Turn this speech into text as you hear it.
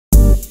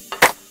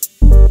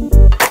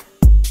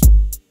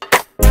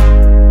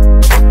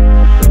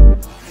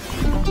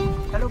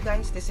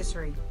this is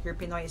Ray, your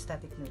Pinoy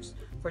aesthetic nurse.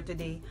 For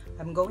today,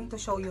 I'm going to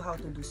show you how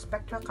to do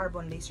Spectra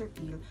carbon laser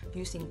peel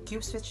using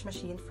Cube Switch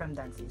machine from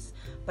Dansys.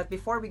 But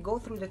before we go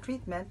through the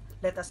treatment,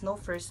 let us know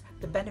first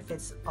the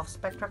benefits of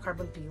Spectra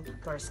carbon peel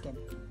to our skin.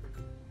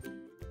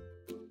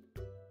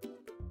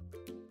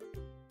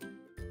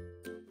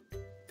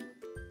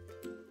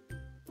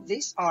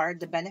 These are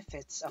the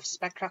benefits of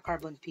Spectra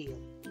carbon peel,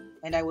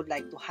 and I would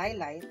like to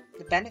highlight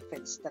the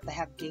benefits that I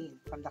have gained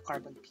from the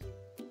carbon peel.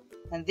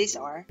 And these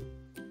are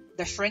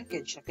the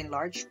shrinkage of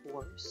enlarged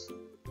pores,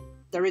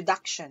 the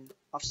reduction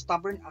of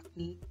stubborn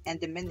acne and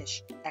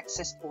diminished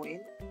excess oil,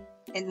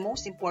 and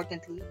most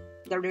importantly,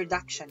 the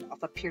reduction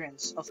of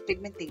appearance of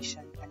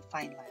pigmentation and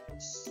fine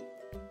lines.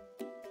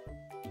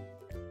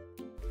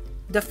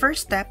 The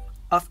first step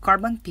of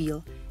carbon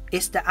peel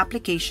is the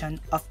application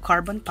of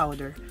carbon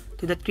powder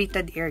to the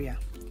treated area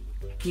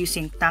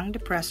using tongue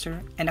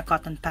depressor and a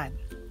cotton pad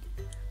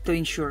to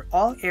ensure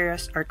all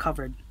areas are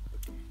covered.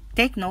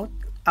 Take note,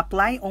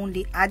 apply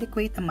only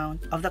adequate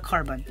amount of the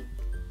carbon.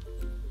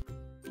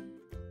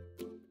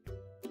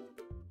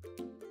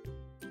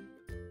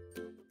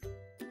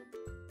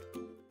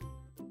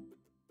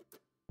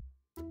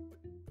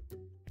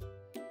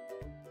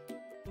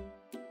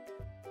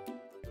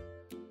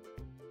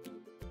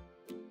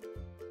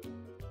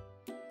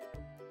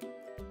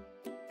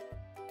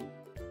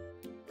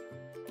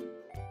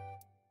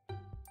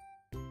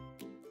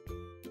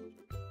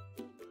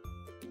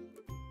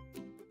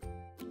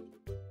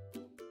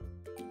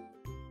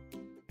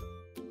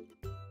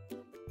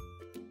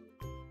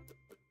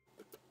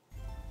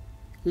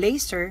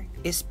 Laser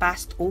is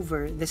passed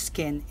over the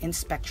skin in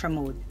Spectra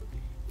mode,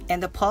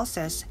 and the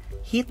pulses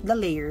hit the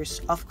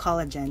layers of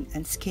collagen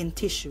and skin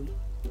tissue.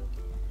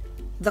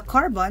 The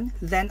carbon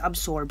then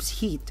absorbs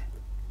heat,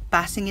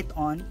 passing it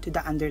on to the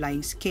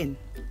underlying skin,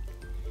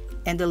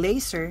 and the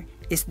laser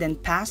is then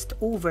passed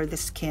over the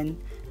skin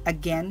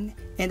again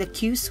in the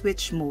Q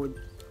switch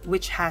mode,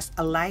 which has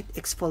a light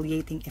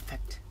exfoliating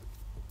effect.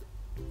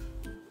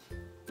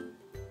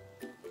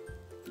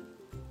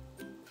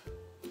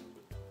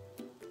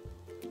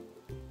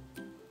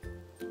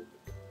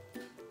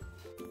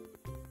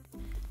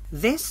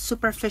 This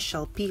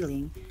superficial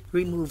peeling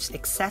removes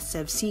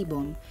excessive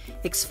sebum,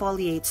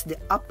 exfoliates the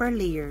upper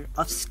layer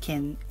of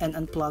skin, and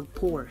unclogs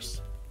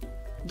pores.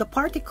 The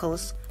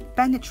particles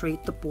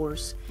penetrate the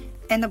pores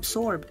and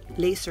absorb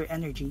laser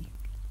energy,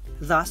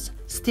 thus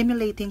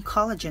stimulating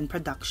collagen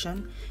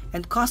production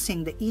and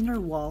causing the inner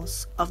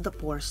walls of the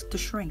pores to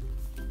shrink.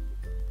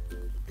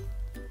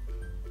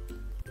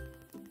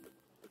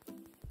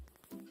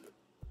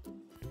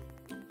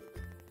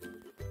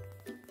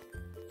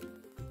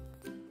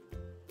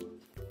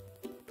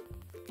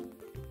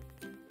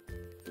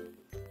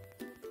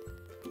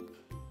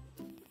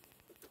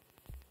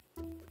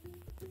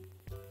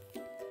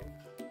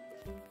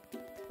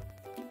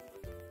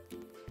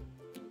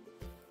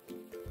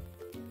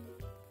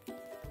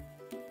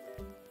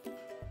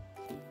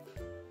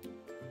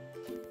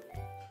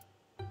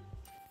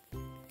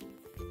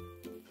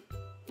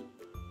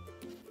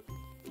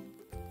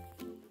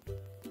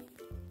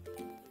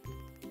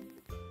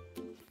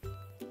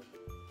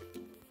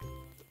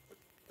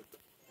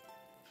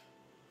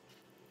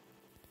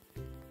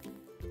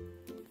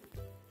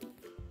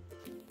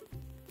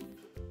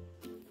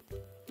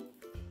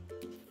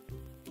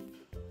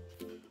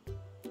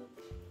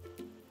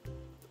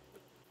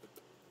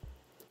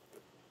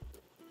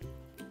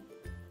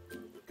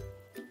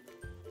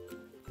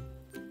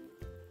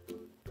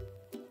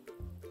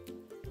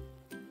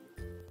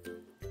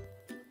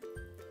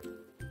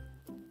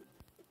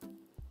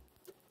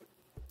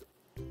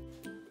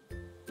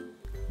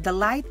 The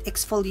light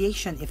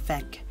exfoliation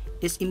effect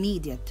is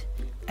immediate,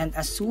 and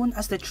as soon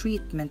as the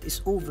treatment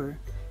is over,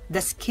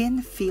 the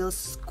skin feels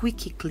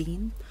squeaky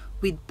clean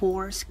with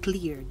pores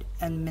cleared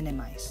and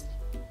minimized.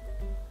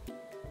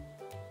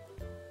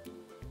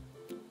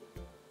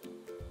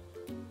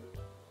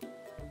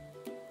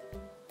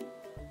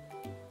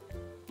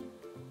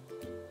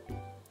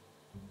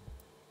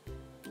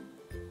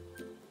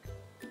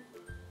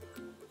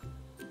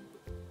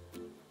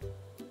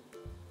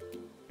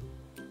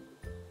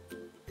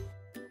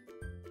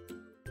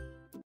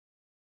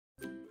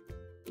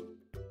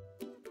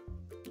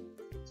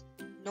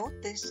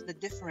 Notice the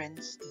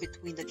difference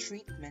between the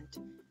treatment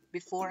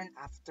before and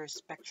after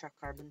Spectra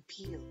carbon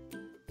peel.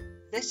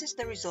 This is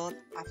the result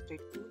after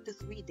 2 to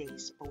 3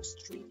 days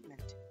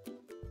post-treatment.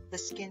 The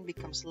skin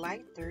becomes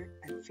lighter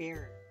and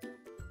fairer.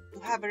 To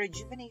have a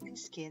rejuvenating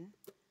skin,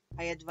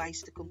 I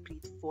advise to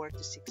complete 4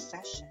 to 6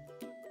 sessions.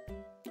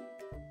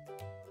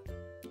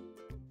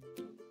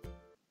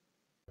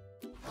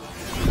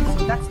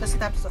 So that's the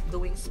steps of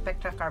doing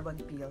Spectra carbon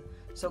peel.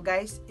 So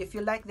guys, if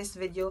you like this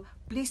video,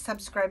 please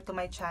subscribe to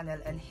my channel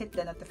and hit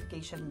the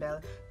notification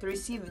bell to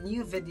receive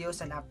new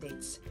videos and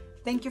updates.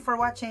 Thank you for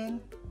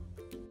watching!